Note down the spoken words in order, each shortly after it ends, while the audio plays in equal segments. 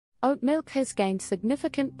Oat milk has gained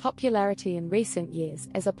significant popularity in recent years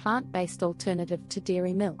as a plant-based alternative to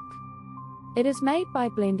dairy milk. It is made by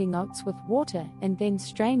blending oats with water and then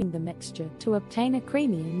straining the mixture to obtain a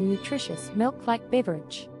creamy and nutritious milk-like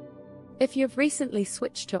beverage. If you've recently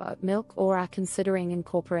switched to oat milk or are considering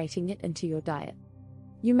incorporating it into your diet,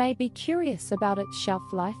 you may be curious about its shelf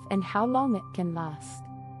life and how long it can last.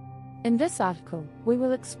 In this article, we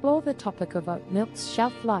will explore the topic of oat milk's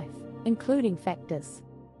shelf life, including factors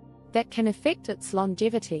that can affect its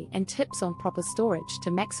longevity and tips on proper storage to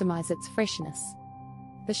maximize its freshness.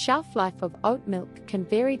 The shelf life of oat milk can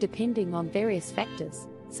vary depending on various factors,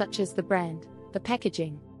 such as the brand, the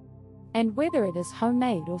packaging, and whether it is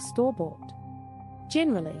homemade or store-bought.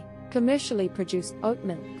 Generally, commercially produced oat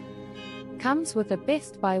milk comes with a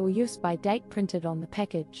best by or use by date printed on the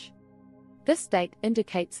package. This date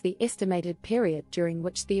indicates the estimated period during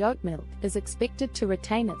which the oat milk is expected to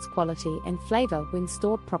retain its quality and flavor when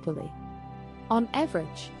stored properly. On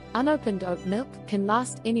average, unopened oat milk can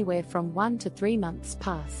last anywhere from 1 to 3 months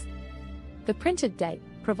past the printed date,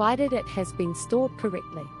 provided it has been stored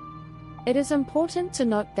correctly. It is important to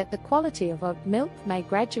note that the quality of oat milk may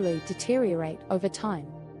gradually deteriorate over time,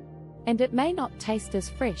 and it may not taste as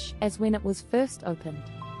fresh as when it was first opened.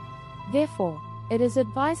 Therefore, it is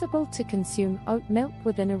advisable to consume oat milk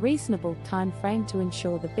within a reasonable time frame to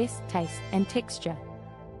ensure the best taste and texture.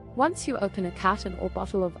 Once you open a carton or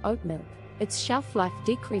bottle of oat milk, its shelf life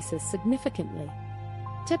decreases significantly.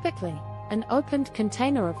 Typically, an opened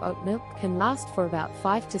container of oat milk can last for about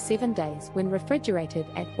 5 to 7 days when refrigerated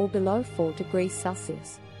at or below 4 degrees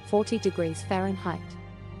Celsius, 40 degrees Fahrenheit.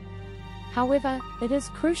 However, it is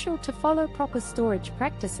crucial to follow proper storage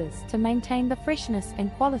practices to maintain the freshness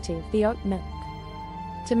and quality of the oat milk.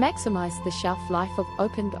 To maximize the shelf life of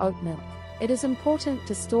opened oat milk, it is important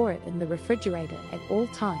to store it in the refrigerator at all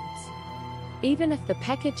times, even if the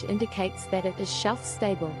package indicates that it is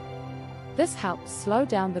shelf-stable. This helps slow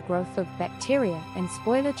down the growth of bacteria and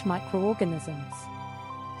spoilage microorganisms,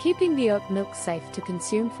 keeping the oat milk safe to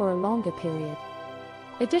consume for a longer period.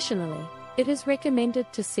 Additionally, it is recommended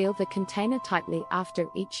to seal the container tightly after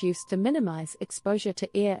each use to minimize exposure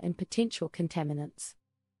to air and potential contaminants.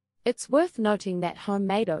 It's worth noting that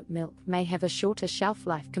homemade oat milk may have a shorter shelf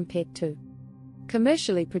life compared to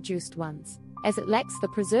commercially produced ones, as it lacks the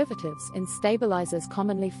preservatives and stabilizers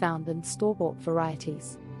commonly found in store-bought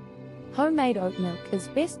varieties. Homemade oat milk is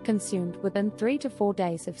best consumed within 3 to 4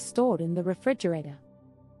 days if stored in the refrigerator.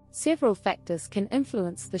 Several factors can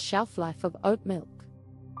influence the shelf life of oat milk.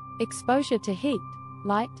 Exposure to heat,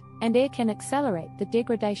 light, and air can accelerate the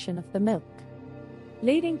degradation of the milk,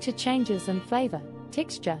 leading to changes in flavor,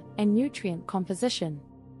 texture, and nutrient composition.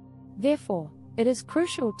 Therefore, it is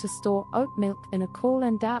crucial to store oat milk in a cool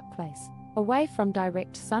and dark place, away from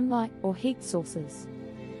direct sunlight or heat sources.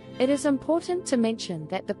 It is important to mention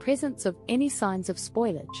that the presence of any signs of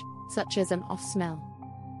spoilage, such as an off smell,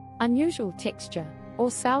 unusual texture, or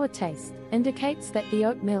sour taste, indicates that the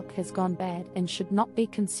oat milk has gone bad and should not be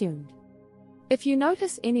consumed. If you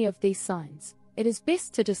notice any of these signs, it is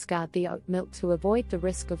best to discard the oat milk to avoid the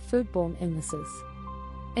risk of foodborne illnesses.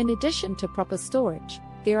 In addition to proper storage,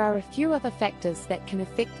 there are a few other factors that can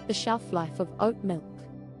affect the shelf life of oat milk.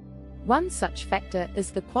 One such factor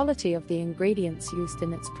is the quality of the ingredients used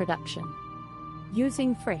in its production.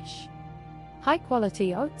 Using fresh,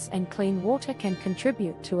 high-quality oats and clean water can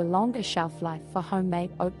contribute to a longer shelf life for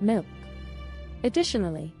homemade oat milk.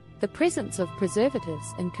 Additionally, the presence of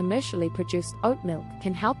preservatives in commercially produced oat milk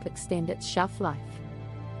can help extend its shelf life.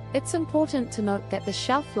 It's important to note that the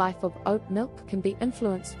shelf life of oat milk can be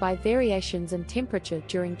influenced by variations in temperature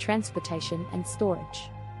during transportation and storage.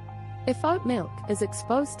 If oat milk is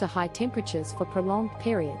exposed to high temperatures for prolonged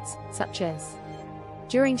periods, such as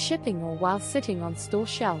during shipping or while sitting on store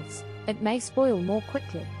shelves, it may spoil more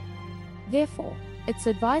quickly. Therefore, it's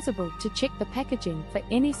advisable to check the packaging for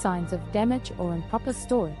any signs of damage or improper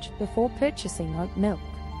storage before purchasing oat milk.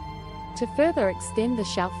 To further extend the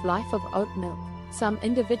shelf life of oat milk, some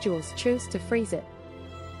individuals choose to freeze it.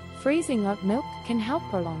 Freezing oat milk can help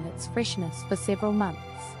prolong its freshness for several months.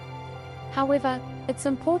 However, it's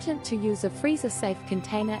important to use a freezer-safe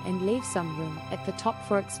container and leave some room at the top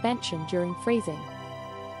for expansion during freezing.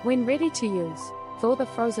 When ready to use, thaw the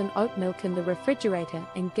frozen oat milk in the refrigerator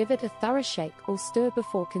and give it a thorough shake or stir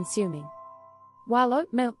before consuming. While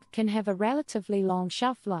oat milk can have a relatively long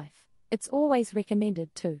shelf life, it's always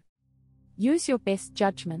recommended to use your best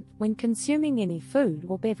judgment when consuming any food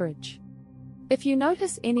or beverage. If you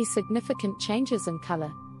notice any significant changes in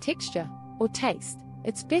color, texture, or taste,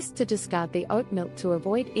 it's best to discard the oat milk to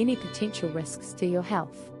avoid any potential risks to your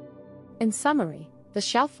health. In summary, The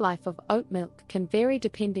shelf life of oat milk can vary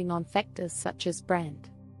depending on factors such as brand,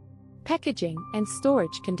 packaging, and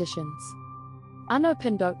storage conditions.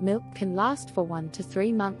 Unopened oat milk can last for 1 to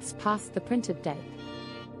 3 months past the printed date,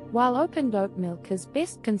 while opened oat milk is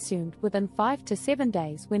best consumed within 5 to 7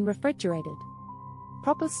 days when refrigerated.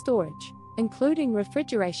 Proper storage, including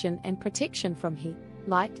refrigeration and protection from heat,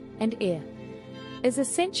 light, and air, is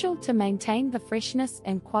essential to maintain the freshness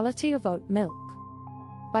and quality of oat milk.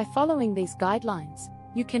 By following these guidelines,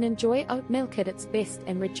 you can enjoy oat milk at its best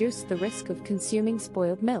and reduce the risk of consuming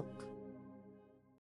spoiled milk.